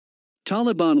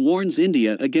Taliban warns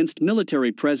India against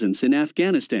military presence in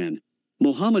Afghanistan.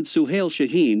 Mohammad Suhail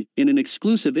Shaheen, in an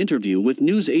exclusive interview with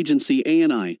news agency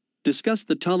ANI, discussed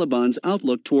the Taliban's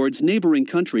outlook towards neighboring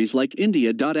countries like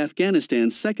India.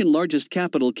 Afghanistan's second-largest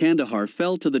capital Kandahar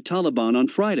fell to the Taliban on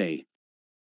Friday.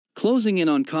 Closing in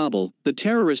on Kabul, the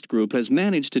terrorist group has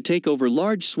managed to take over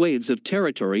large swathes of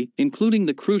territory, including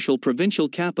the crucial provincial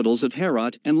capitals of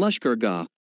Herat and Lashkar-Gah.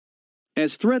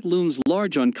 As threat looms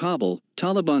large on Kabul,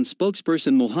 Taliban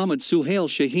spokesperson Mohammad Suhail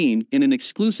Shaheen, in an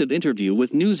exclusive interview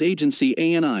with news agency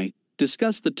ANI,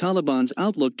 discussed the Taliban's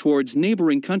outlook towards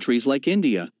neighboring countries like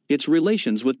India, its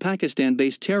relations with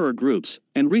Pakistan-based terror groups,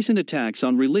 and recent attacks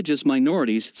on religious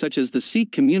minorities such as the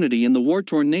Sikh community in the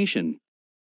war-torn nation.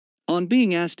 On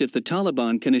being asked if the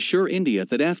Taliban can assure India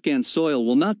that Afghan soil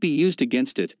will not be used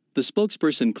against it, the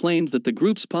spokesperson claimed that the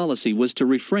group's policy was to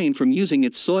refrain from using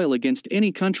its soil against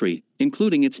any country,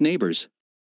 including its neighbors.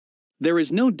 There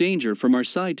is no danger from our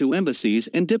side to embassies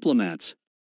and diplomats.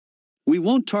 We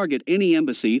won't target any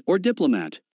embassy or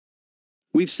diplomat.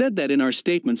 We've said that in our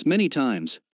statements many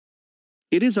times.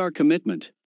 It is our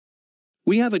commitment.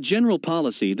 We have a general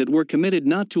policy that we're committed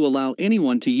not to allow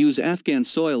anyone to use Afghan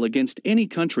soil against any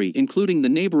country, including the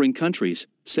neighboring countries,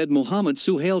 said Mohammad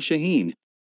Suhail Shaheen.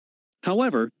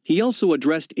 However, he also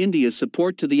addressed India's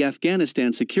support to the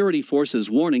Afghanistan security forces,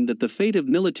 warning that the fate of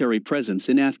military presence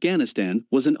in Afghanistan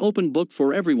was an open book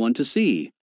for everyone to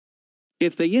see.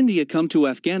 If India come to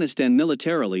Afghanistan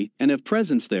militarily and have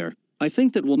presence there, I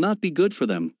think that will not be good for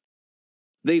them.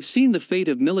 They've seen the fate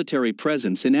of military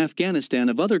presence in Afghanistan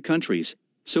of other countries,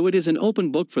 so it is an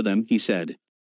open book for them, he said.